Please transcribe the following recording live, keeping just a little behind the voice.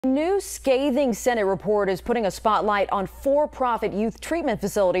A new scathing Senate report is putting a spotlight on for-profit youth treatment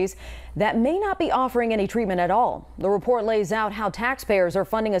facilities that may not be offering any treatment at all. The report lays out how taxpayers are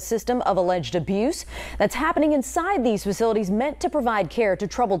funding a system of alleged abuse that's happening inside these facilities meant to provide care to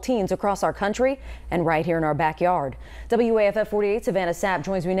troubled teens across our country and right here in our backyard. WAFF 48 Savannah Sapp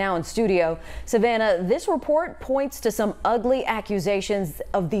joins me now in studio. Savannah, this report points to some ugly accusations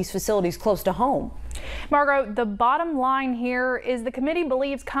of these facilities close to home. Margot, the bottom line here is the committee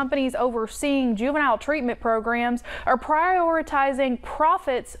believes companies overseeing juvenile treatment programs are prioritizing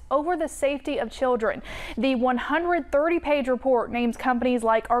profits over the safety of children. The 130-page report names companies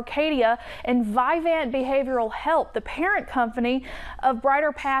like Arcadia and Vivant Behavioral Health, the parent company of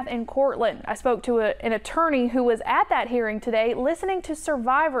Brighter Path in Cortland. I spoke to an attorney who was at that hearing today, listening to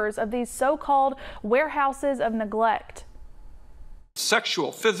survivors of these so-called warehouses of neglect.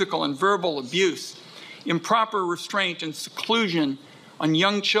 Sexual, physical, and verbal abuse, improper restraint and seclusion on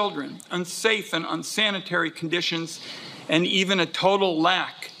young children, unsafe and unsanitary conditions, and even a total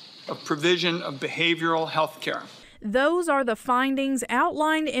lack of provision of behavioral health care. Those are the findings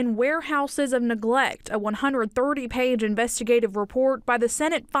outlined in Warehouses of Neglect, a 130-page investigative report by the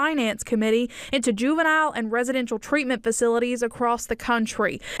Senate Finance Committee into juvenile and residential treatment facilities across the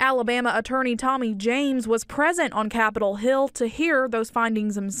country. Alabama attorney Tommy James was present on Capitol Hill to hear those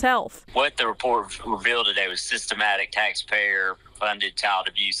findings himself. What the report revealed today was systematic taxpayer-funded child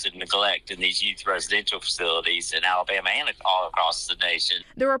abuse and neglect in these youth residential facilities in Alabama and all across the nation.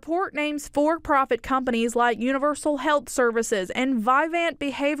 The report names for-profit companies like Universal Health Services and Vivant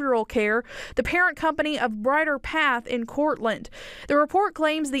Behavioral Care, the parent company of Brighter Path in Cortland. The report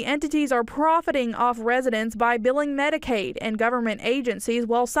claims the entities are profiting off residents by billing Medicaid and government agencies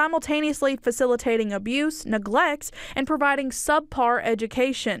while simultaneously facilitating abuse, neglect, and providing subpar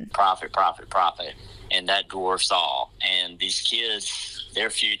education. Profit, profit, profit. And that dwarfs all. And these kids, their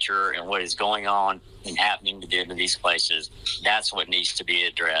future and what is going on and happening to them in these places, that's what needs to be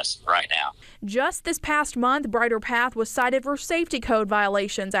addressed right now. Just this past month, Brighter Path was cited for safety code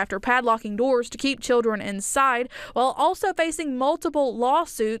violations after padlocking doors to keep children inside, while also facing multiple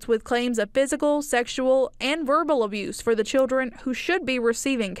lawsuits with claims of physical, sexual, and verbal abuse for the children who should be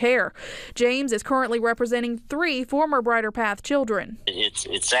receiving care. James is currently representing 3 former Brighter Path children.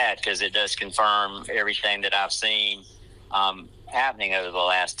 It's sad because it does confirm everything that I've seen happening over the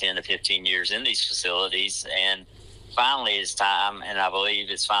last 10 to 15 years in these facilities, and finally it's time, and I believe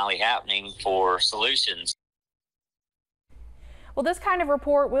it's finally happening, for solutions. Well, this kind of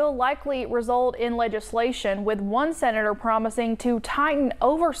report will likely result in legislation, with one senator promising to tighten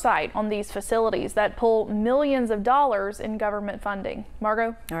oversight on these facilities that pull millions of dollars in government funding.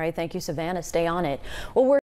 Margot? All right, thank you, Savannah. Stay on it. Well, we're